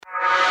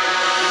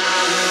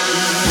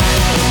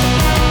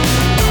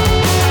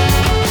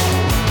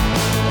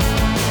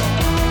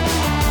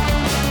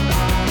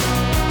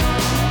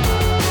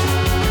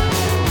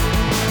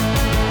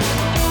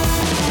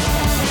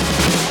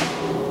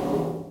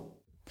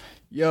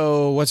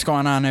Yo, what's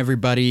going on,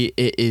 everybody?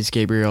 It is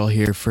Gabriel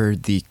here for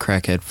the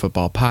Crackhead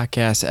Football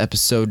Podcast,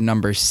 episode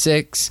number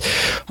 6.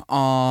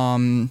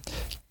 Got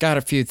a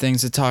few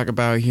things to talk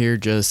about here,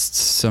 just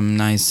some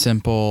nice,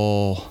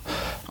 simple,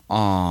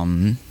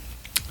 I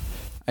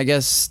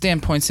guess,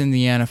 standpoints in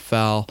the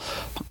NFL.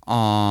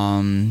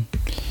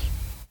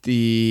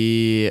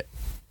 The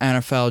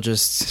NFL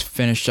just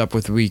finished up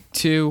with week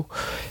 2.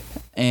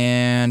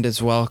 And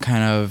as well,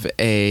 kind of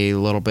a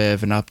little bit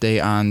of an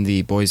update on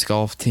the boys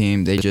golf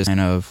team. They just kind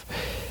of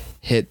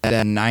hit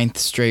that 9th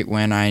straight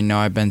win. I know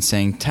I've been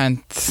saying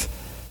 10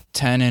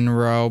 in a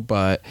row,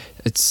 but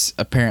it's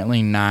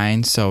apparently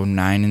 9, so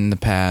 9 in the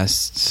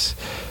past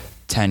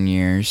 10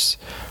 years.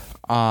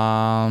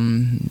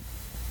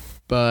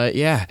 But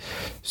yeah,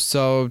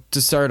 so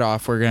to start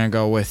off, we're going to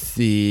go with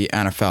the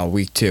NFL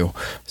Week 2.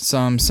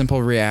 Some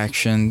simple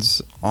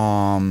reactions.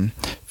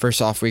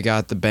 First off, we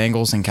got the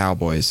Bengals and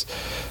Cowboys.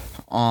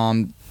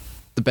 The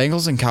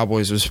Bengals and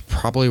Cowboys was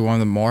probably one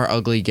of the more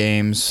ugly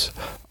games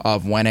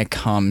of when it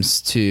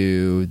comes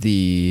to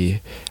the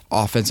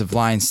offensive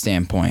line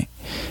standpoint.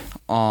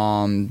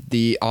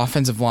 The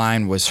offensive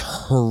line was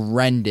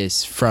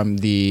horrendous from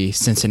the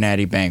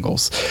Cincinnati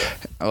Bengals.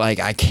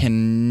 I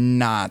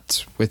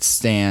cannot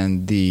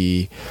withstand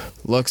the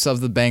looks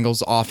of the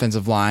Bengals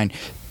offensive line.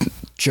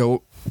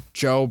 Joe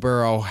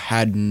Burrow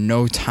had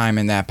no time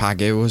in that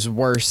pocket. It was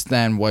worse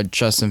than what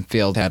Justin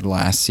Fields had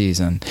last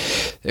season.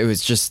 It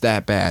was just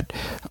that bad.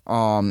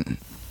 And,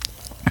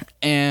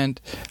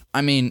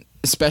 I mean,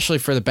 especially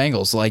for the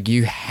Bengals,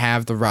 you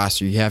have the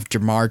roster. You have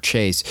Jamar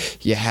Chase.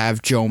 You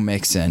have Joe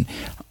Mixon.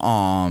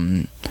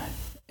 And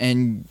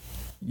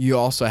you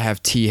also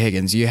have T.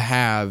 Higgins. You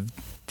have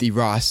the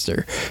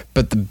roster.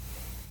 But the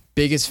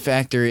biggest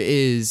factor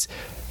is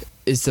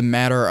the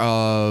matter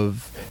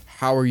of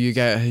how are you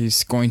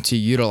guys going to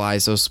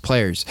utilize those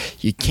players.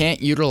 You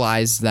can't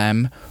utilize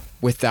them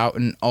without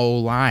an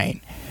O-line.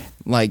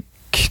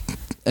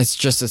 It's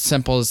just as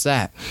simple as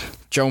that.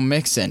 Joe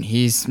Mixon,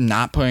 he's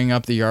not putting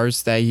up the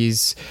yards that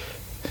he's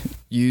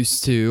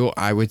used to,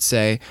 I would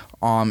say.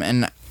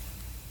 And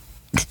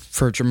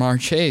for Jamar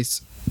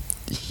Chase,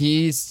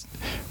 he's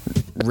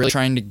really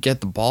trying to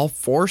get the ball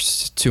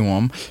forced to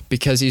him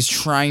because he's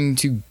trying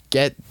to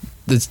get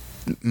the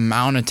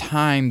amount of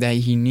time that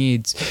he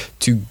needs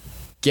to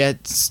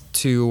get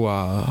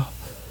a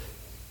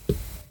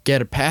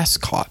pass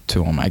caught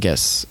to him, I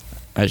guess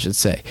I should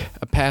say.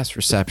 A pass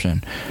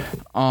reception.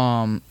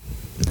 But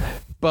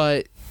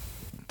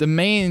the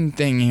main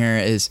thing here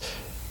is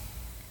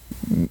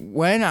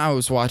when I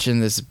was watching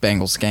this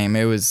Bengals game,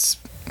 it was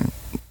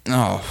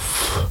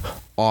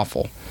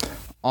awful.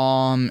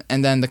 And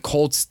then the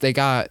Colts, they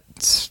got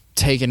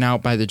taken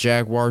out by the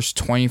Jaguars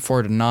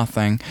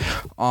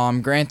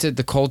 24-0. Granted,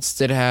 the Colts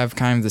did have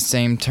kind of the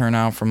same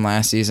turnout from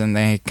last season.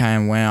 They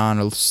kind of went on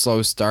a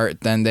slow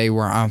start, then they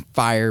were on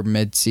fire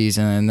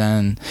mid-season, and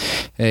then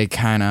they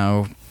kind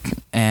of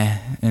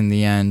in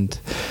the end.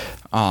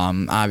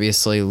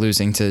 Obviously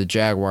losing to the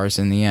Jaguars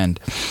in the end.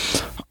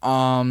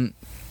 Of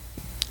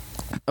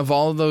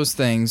all of those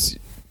things,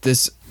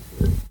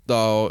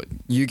 though,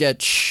 you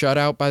get shut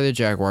out by the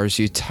Jaguars,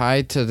 you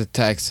tied to the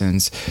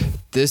Texans.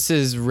 This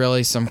is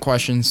really some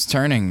questions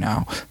turning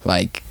now.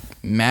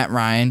 Matt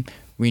Ryan,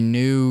 we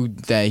knew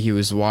that he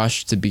was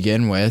washed to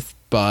begin with,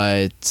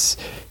 but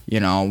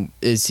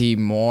is he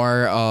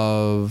more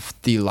of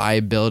the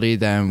liability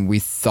than we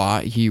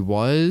thought he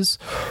was?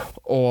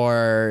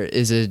 Or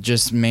is it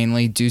just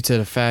mainly due to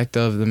the fact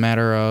of the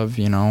matter of,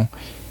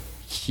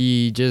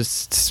 he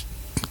just,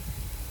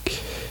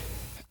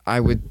 I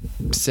would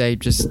say,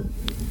 just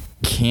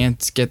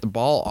can't get the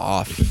ball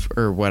off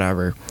or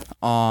whatever.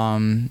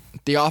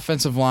 The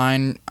offensive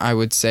line, I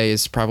would say,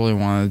 is probably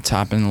one of the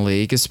top in the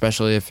league,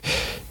 especially if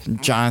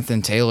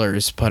Jonathan Taylor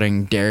is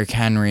putting Derrick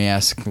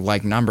Henry-esque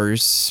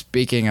numbers.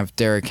 Speaking of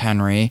Derrick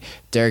Henry's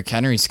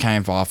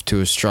kind of off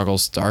to a struggle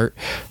start.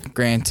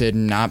 Granted,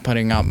 not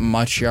putting up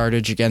much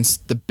yardage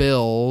against the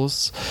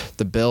Bills.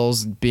 The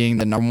Bills being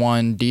the number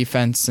 1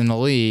 defense in the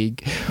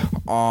league.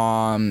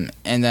 And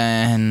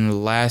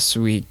then last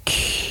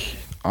week,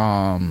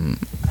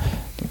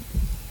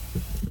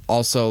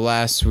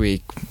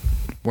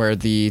 where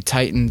the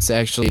Titans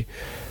actually,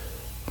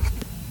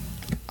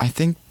 I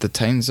think the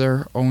Titans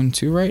are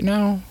 0-2 right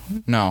now.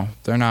 No,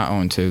 they're not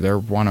 0-2. They're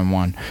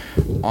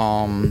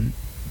 1-1.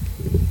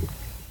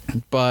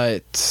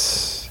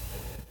 But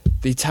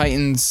the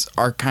Titans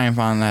are kind of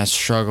on that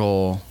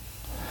struggle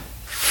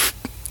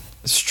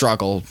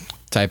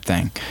type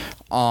thing.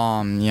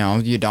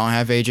 You don't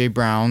have AJ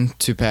Brown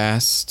to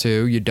pass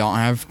to. You don't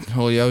have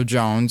Julio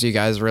Jones. You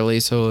guys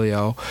release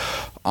Julio.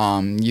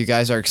 You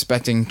guys are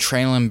expecting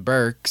Treylon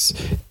Burks,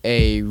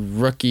 a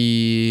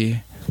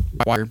rookie,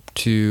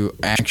 to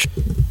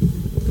actually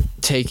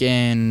take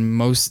in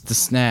most of the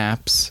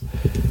snaps.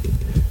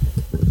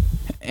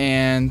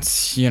 And,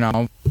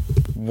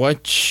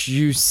 what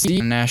you see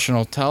on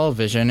national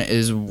television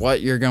is what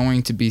you're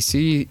going to be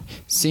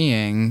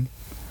seeing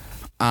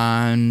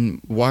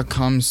on what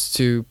comes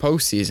to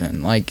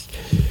postseason.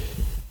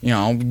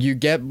 You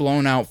get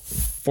blown out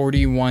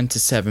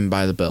 41-7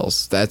 by the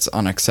Bills. That's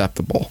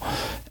unacceptable.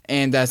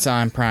 And that's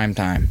on prime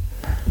time.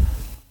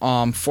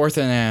 Fourth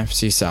in the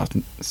NFC South.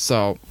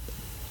 So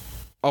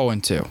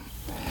 0-2.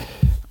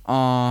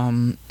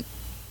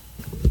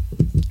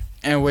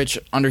 And which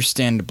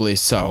understandably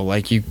so.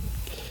 Like you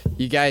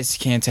guys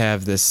can't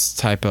have this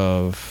type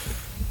of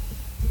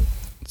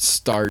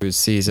start to the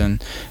season,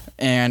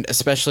 and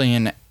especially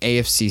in the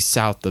AFC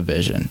South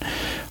division.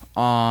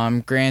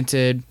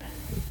 Granted,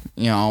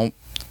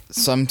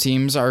 some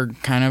teams are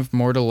kind of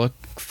more to look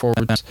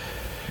forward to.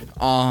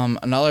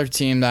 Another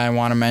team that I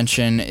want to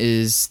mention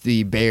is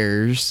the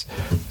Bears.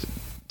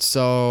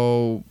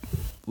 So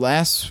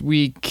last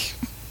week,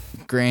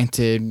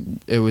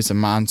 granted, it was a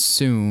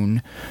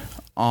monsoon,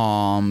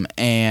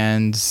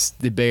 and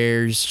the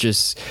Bears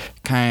just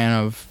kind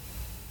of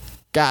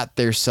got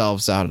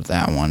themselves out of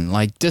that one.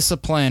 Like,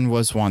 discipline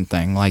was one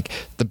thing. Like,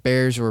 the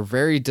Bears were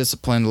very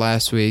disciplined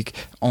last week,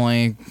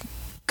 only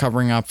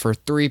covering up for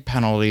 3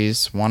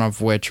 penalties, one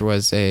of which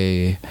was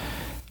a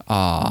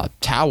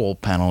towel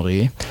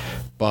penalty.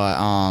 But,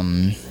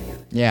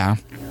 yeah.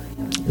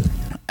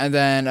 And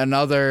then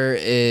another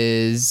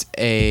is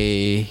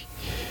and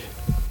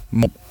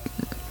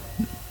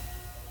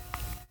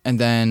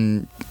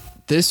then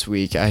this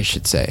week, I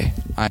should say,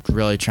 I'm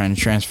really trying to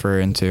transfer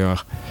into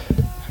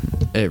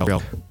it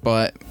real.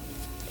 But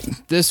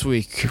this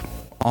week,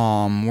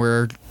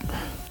 where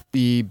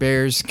the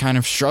Bears kind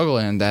of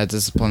struggling in that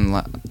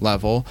discipline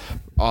level,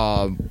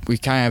 we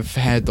kind of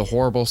had the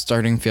horrible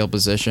starting field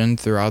position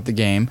throughout the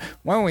game.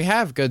 When we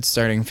have good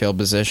starting field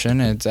position,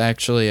 it's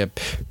actually a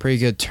pretty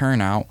good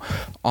turnout.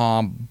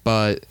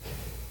 But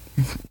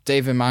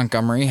David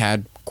Montgomery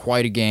had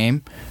quite a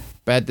game.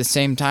 But at the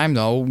same time,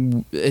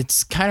 though,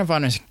 it's kind of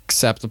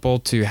unacceptable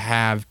to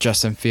have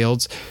Justin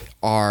Fields,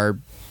 our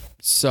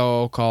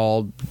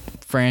so-called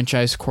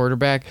franchise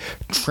quarterback.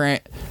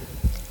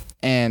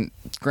 And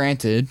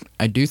granted,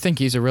 I do think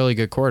he's a really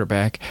good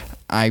quarterback.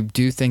 I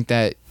do think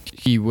that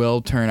he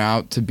will turn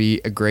out to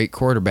be a great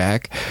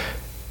quarterback.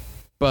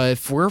 But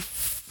if we're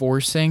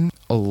forcing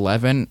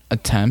 11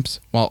 attempts,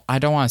 well, I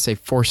don't want to say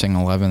forcing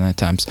 11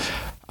 attempts.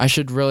 I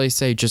should really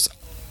say just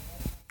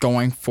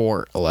going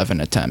for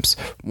 11 attempts,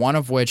 one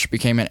of which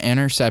became an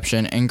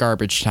interception in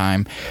garbage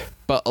time,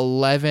 but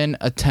 11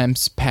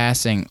 attempts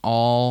passing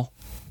all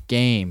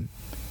game.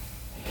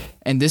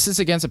 And this is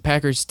against a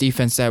Packers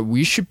defense that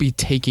we should be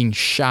taking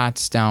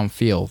shots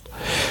downfield.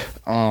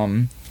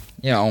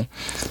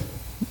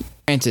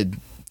 Granted,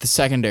 the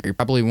secondary,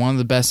 probably one of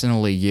the best in the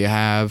league. You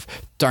have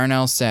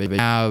Darnell Savage, you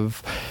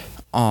have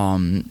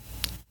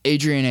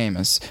Adrian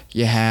Amos,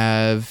 you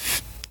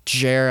have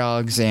Jair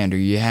Alexander,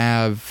 you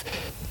have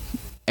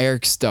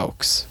Eric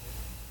Stokes.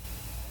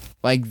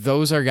 Like,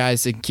 those are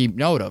guys to keep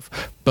note of.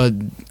 But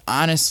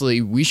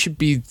honestly, we should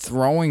be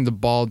throwing the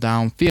ball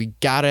downfield. We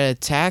gotta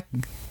attack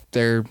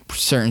their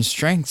certain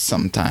strengths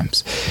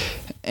sometimes.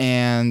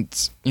 And,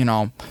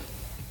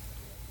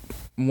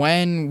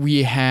 when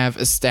we have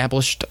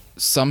established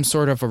some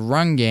sort of a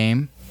run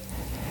game,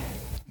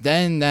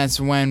 then that's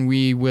when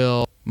we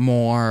will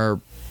more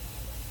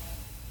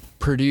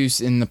produce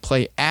in the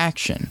play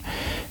action.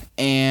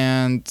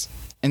 And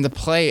in the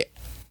play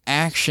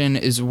action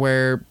is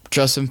where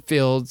Justin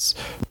Fields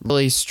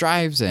really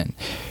strives in.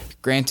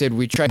 Granted,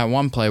 we tried that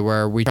one play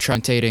where we tried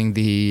imitating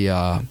the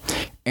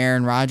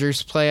Aaron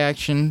Rodgers play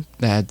action.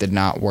 That did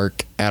not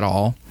work at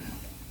all.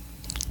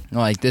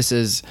 Like, this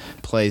is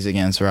plays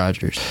against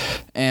Rodgers.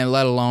 And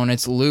let alone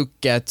it's Luke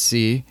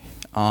Getsy.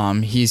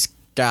 He's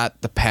got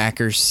the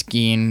Packers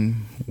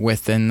scheme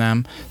with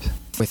him.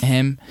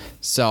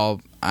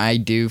 So I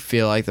do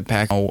feel like the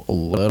Packers know a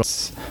little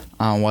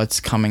on what's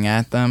coming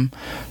at them.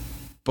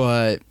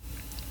 But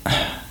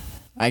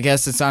I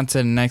guess it's on to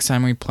the next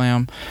time we play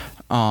them.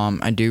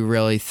 I do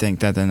really think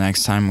that the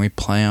next time we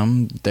play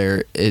them,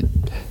 there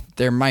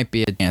might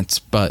be a chance.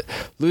 But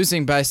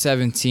losing by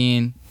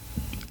 17,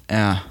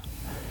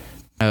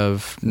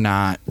 of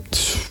not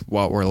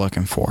what we're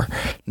looking for.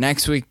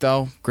 Next week,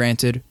 though,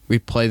 granted, we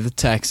play the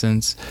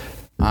Texans.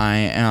 I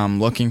am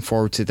looking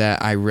forward to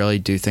that. I really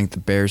do think the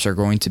Bears are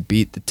going to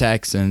beat the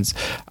Texans.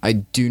 I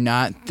do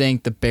not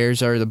think the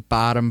Bears are the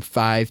bottom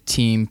 5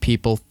 team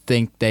people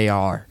think they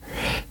are.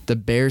 The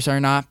Bears are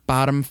not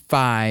bottom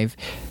 5,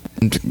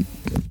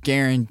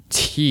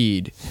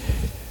 guaranteed.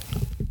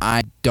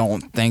 I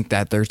don't think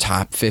that they're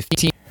top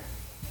 15.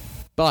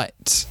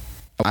 But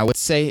I would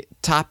say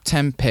top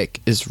 10 pick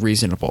is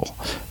reasonable.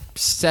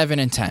 7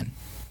 and 10.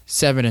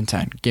 7 and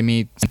 10. Give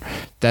me.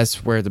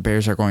 That's where the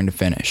Bears are going to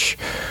finish.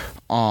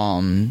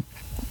 And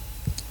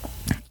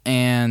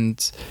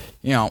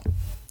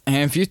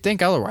if you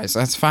think otherwise,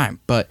 that's fine.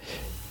 But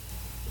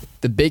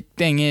the big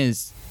thing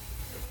is,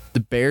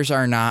 the Bears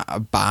are not a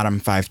bottom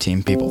 5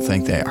 team people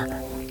think they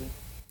are.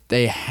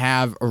 They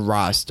have a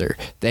roster.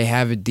 They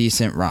have a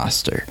decent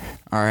roster.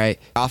 All right.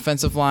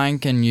 Offensive line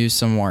can use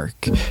some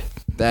work.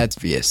 That's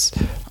obvious.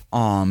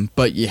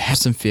 But you have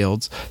some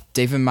Fields.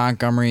 David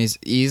Montgomery is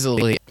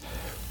easily,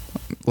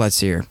 let's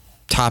see here,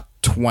 top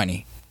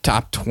 20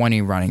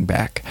 running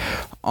back.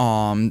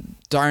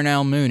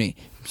 Darnell Mooney,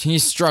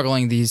 he's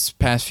struggling these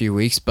past few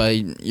weeks,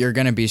 but you're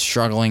going to be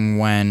struggling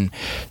when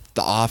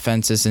the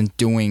offense isn't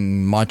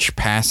doing much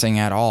passing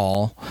at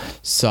all.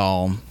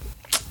 So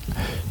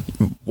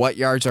what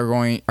yards are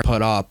going to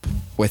put up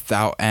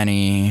without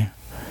any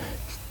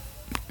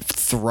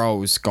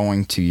throws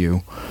going to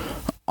you?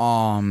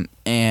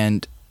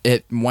 And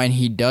when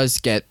he does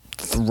get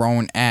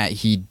thrown at,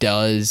 he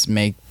does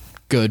make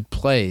good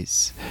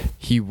plays.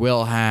 He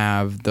will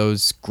have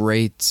those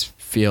great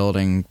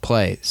fielding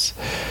plays.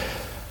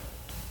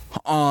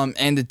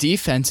 And the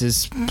defense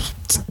is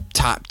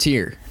top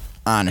tier,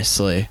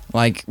 honestly.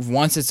 Like,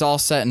 once it's all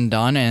said and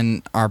done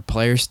and our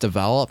players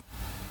develop,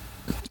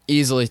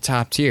 easily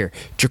top tier.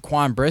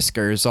 Jaquan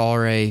Brisker is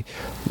already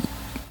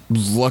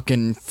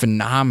looking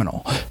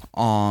phenomenal.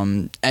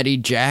 Eddie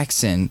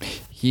Jackson,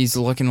 he's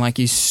looking like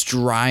he's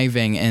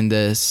striving in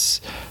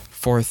this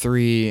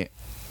 4-3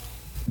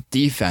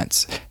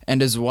 defense.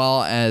 And as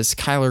well as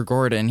Kyler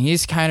Gordon,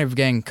 he's kind of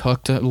getting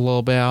cooked a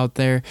little bit out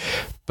there.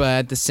 But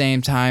at the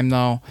same time,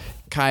 though,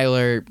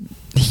 Kyler,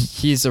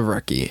 he's a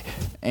rookie.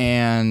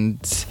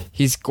 And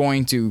he's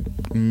going to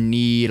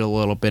need a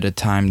little bit of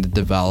time to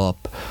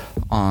develop.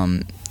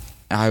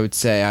 I would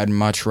say I'd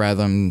much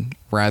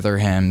rather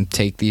him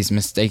take these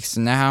mistakes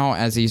now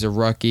as he's a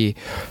rookie,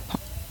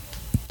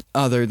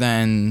 other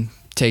than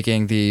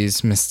taking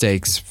these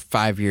mistakes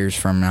 5 years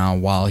from now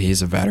while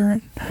he's a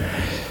veteran.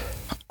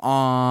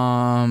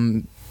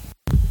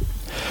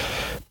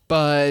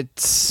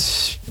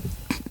 But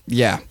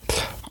yeah.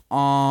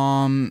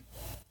 And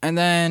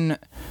then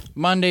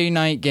Monday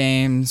night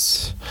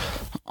games,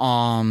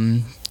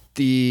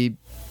 the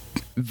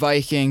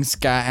Vikings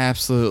got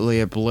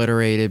absolutely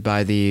obliterated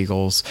by the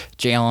Eagles.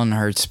 Jalen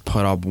Hurts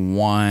put up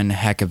one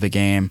heck of a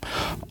game.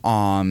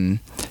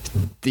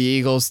 The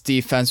Eagles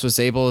defense was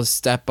able to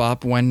step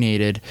up when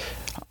needed.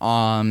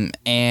 And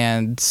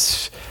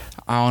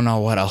I don't know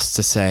what else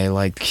to say.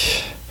 Like,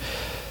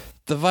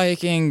 the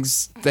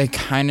Vikings, they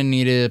kind of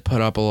needed to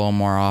put up a little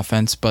more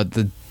offense, but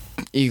the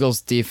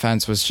Eagles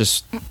defense was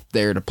just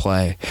there to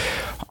play.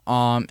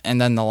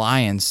 And then the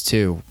Lions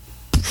too.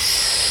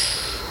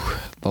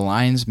 The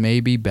Lions may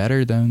be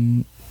better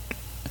than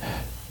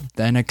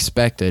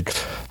expected.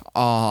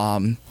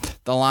 The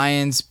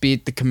Lions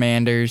beat the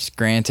Commanders.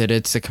 Granted,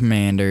 it's the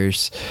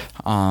Commanders.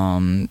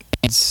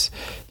 It's,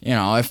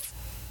 if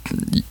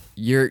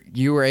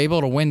you were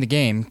able to win the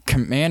game,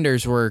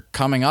 Commanders were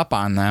coming up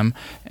on them,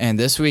 and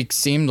this week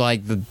seemed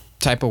like the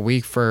type of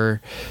week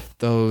for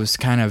those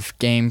kind of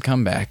game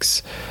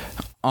comebacks.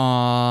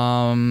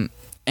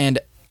 And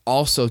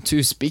also,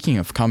 too, speaking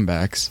of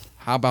comebacks,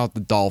 how about the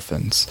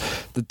Dolphins?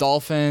 The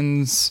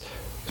Dolphins,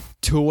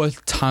 Tua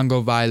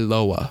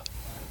Tagovailoa.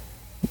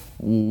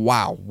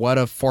 Wow, what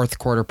a fourth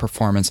quarter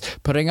performance.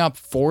 Putting up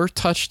 4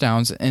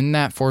 touchdowns in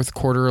that fourth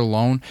quarter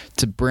alone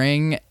to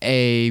bring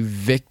a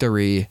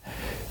victory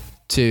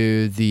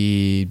to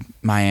the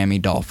Miami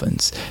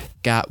Dolphins.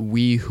 Got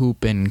wee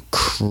hooping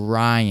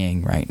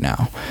crying right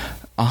now.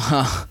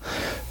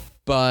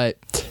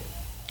 But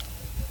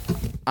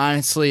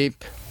honestly,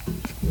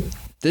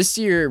 this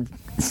year,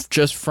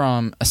 just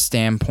from a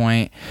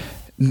standpoint,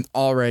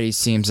 already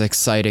seems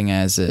exciting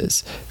as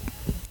is.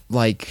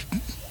 Like,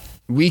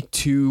 week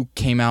 2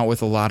 came out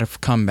with a lot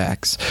of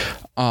comebacks.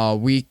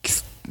 Week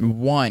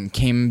 1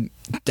 came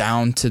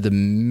down to the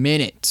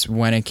minutes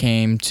when it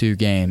came to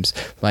games.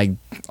 Like,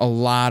 a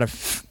lot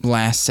of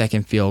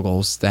last-second field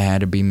goals that had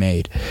to be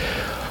made.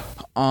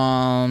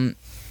 And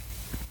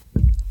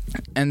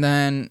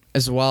then,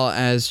 as well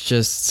as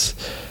just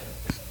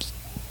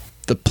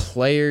the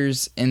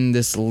players in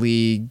this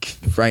league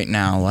right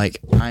now, like,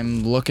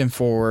 I'm looking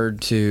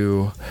forward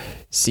to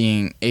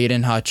seeing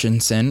Aiden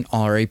Hutchinson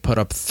already put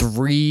up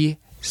 3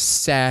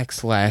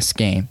 sacks last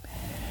game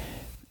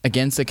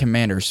against the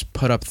Commanders.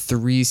 Put up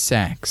 3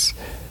 sacks.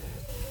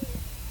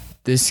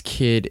 This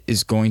kid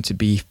is going to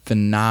be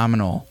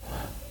phenomenal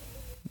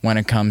when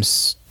it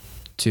comes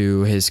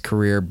to his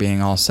career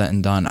being all said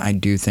and done. I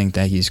do think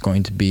that he's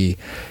going to be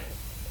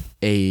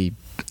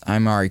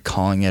I'm already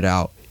calling it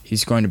out,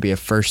 he's going to be a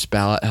first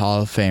ballot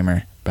Hall of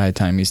Famer by the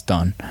time he's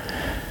done.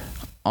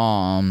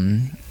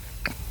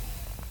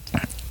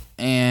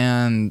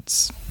 And,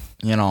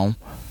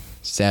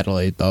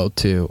 sadly, though,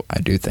 too,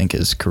 I do think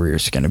his career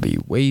is going to be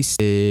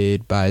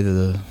wasted by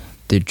the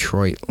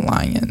Detroit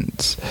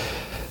Lions.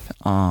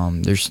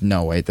 There's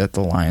no way that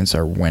the Lions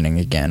are winning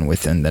again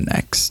winning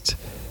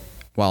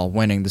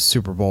the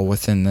Super Bowl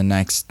within the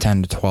next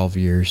 10 to 12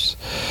 years.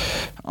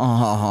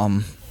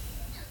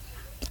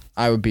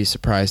 I would be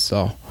surprised,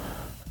 though.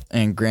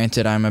 And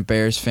granted, I'm a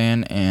Bears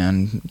fan,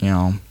 and,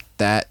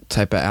 that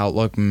type of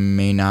outlook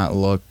may not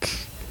look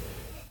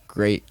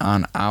great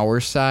on our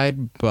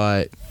side,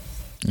 but,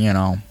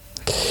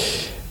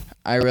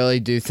 I really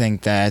do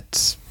think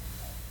that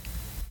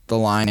the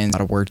Lions have a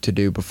lot of work to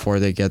do before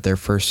they get their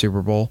first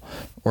Super Bowl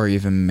or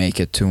even make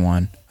it to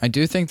one. I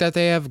do think that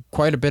they have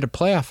quite a bit of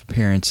playoff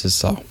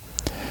appearances, though.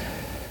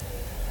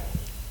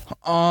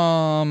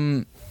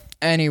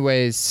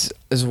 Anyways,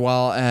 as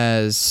well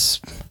as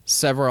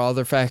several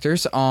other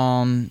factors,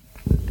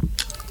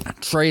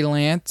 Trey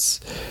Lance,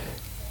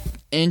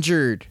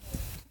 injured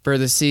for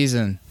the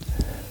season.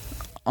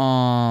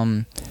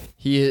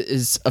 He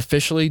is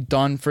officially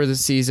done for the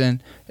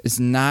season. Is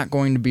not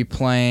going to be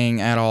playing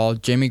at all.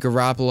 Jimmy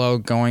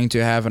Garoppolo going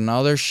to have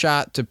another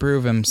shot to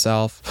prove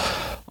himself.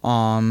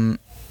 I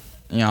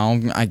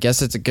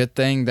guess it's a good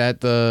thing that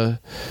the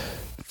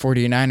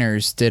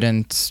 49ers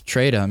didn't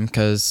trade him,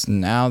 because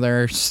now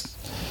they're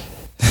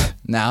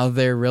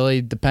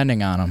really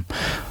depending on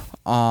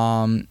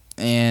him.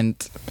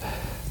 And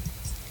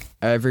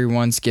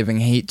everyone's giving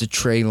hate to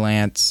Trey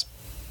Lance,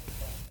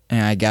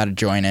 and I gotta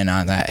join in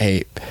on that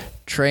hate.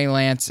 Trey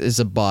Lance is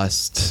a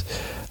bust.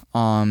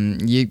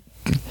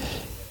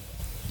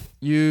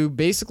 You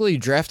basically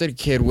drafted a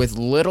kid with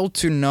little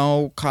to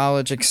no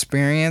college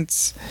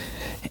experience,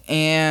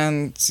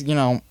 and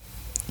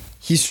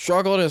he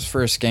struggled his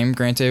first game.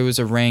 Granted, it was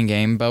a rain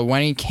game, but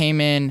when he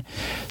came in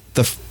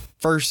the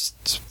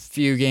first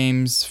few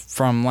games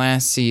from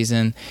last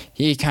season,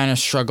 he kind of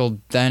struggled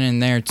then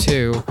and there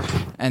too.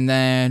 And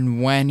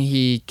then when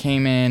he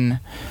came in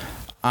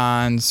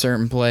on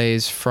certain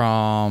plays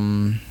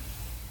from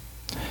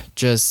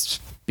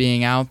just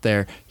being out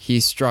there, he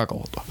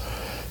struggled.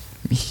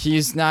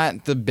 He's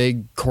not the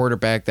big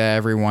quarterback that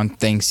everyone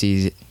thinks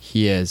he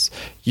is.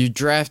 You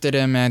drafted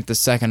him at the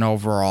second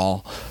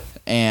overall,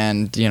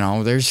 and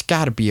there's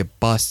got to be a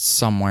bust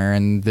somewhere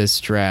in this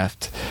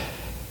draft.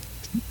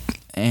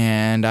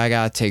 And I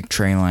gotta take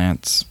Trey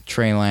Lance.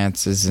 Trey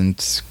Lance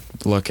isn't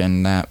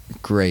looking that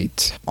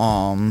great.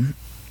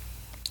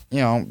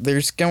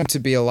 There's going to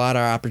be a lot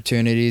of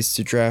opportunities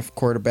to draft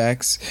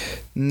quarterbacks,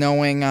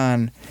 knowing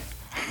on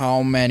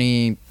how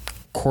many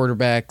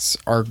quarterbacks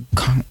are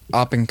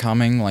up and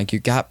coming. Like, you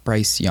got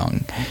Bryce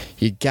Young,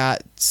 you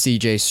got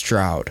CJ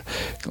Stroud.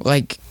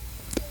 Like,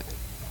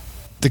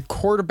 the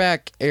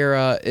quarterback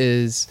era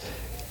is,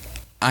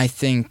 I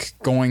think,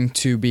 going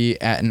to be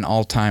at an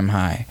all-time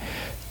high.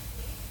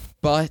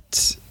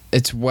 But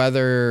it's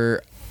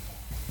whether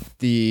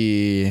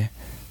the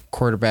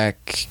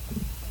quarterbacks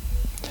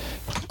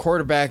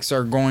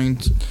are going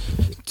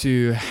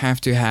to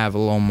have a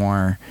little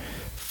more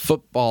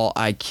football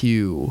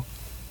IQ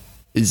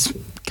is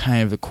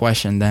kind of the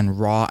question than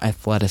raw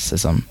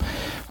athleticism.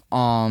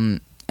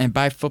 And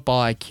by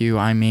football IQ,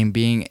 I mean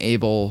being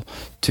able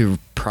to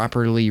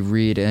properly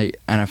read an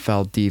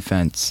NFL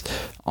defense,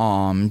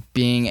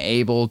 being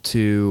able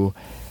to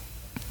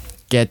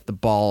get the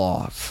ball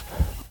off,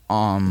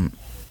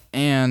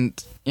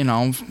 and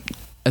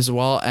as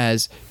well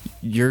as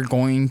you're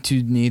going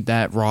to need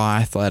that raw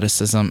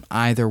athleticism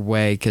either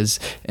way, because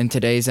in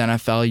today's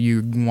NFL,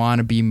 you want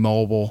to be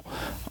mobile,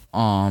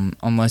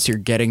 unless you're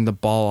getting the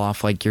ball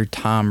off like you're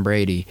Tom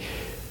Brady.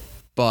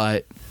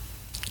 But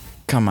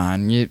come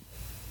on,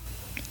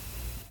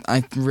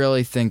 I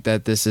really think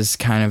that this is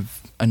kind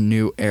of a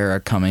new era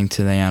coming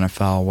to the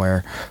NFL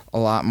where a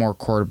lot more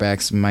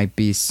quarterbacks might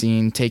be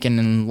seen taken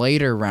in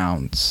later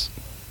rounds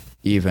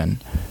even,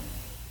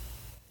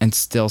 and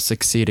still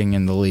succeeding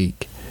in the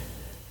league.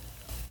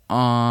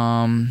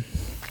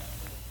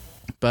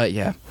 But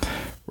yeah,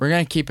 we're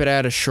going to keep it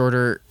at a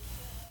shorter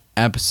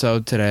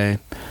episode today.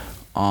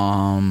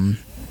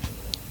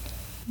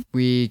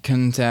 We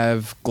couldn't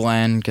have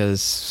Glenn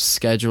because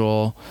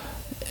scheduling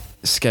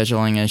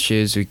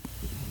issues.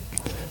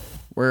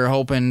 We're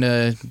hoping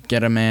to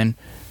get him in.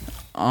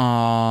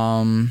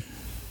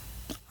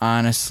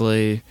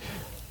 Honestly,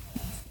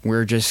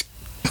 we're just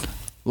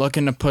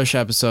looking to push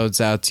episodes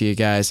out to you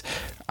guys.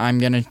 I'm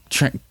going to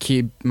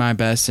keep my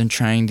best in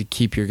trying to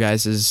keep your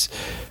guys's,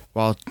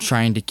 while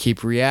trying to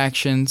keep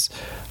reactions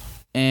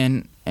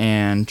in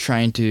and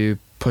trying to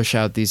push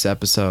out these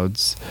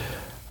episodes.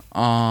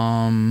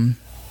 But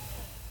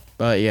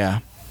yeah,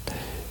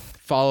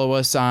 follow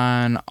us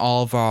on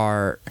all of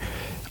our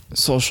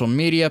social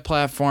media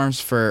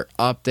platforms for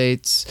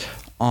updates.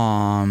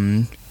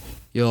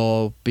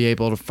 You'll be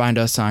able to find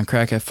us on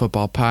Crackhead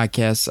Football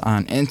Podcast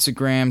on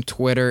Instagram,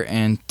 Twitter,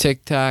 and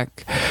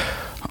TikTok.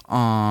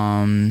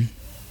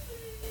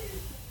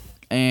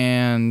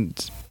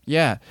 And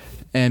yeah,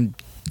 and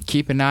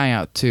keep an eye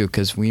out too,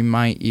 because we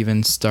might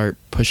even start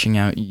pushing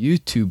out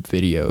YouTube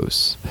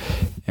videos,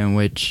 in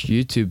which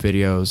YouTube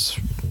videos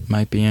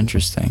might be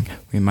interesting.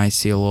 We might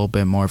see a little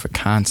bit more of a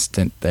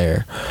constant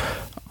there.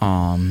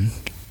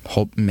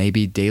 Hope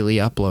maybe daily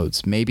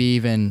uploads, maybe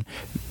even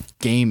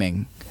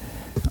gaming.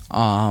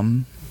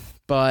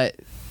 But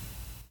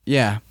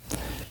yeah,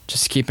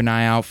 just keep an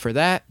eye out for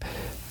that.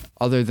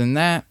 Other than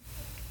that,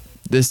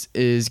 this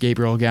is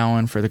Gabriel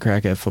Gowan for the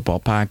Crackhead Football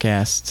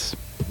Podcast.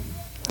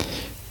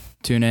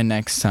 Tune in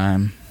next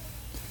time,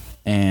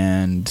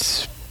 and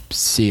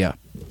see ya.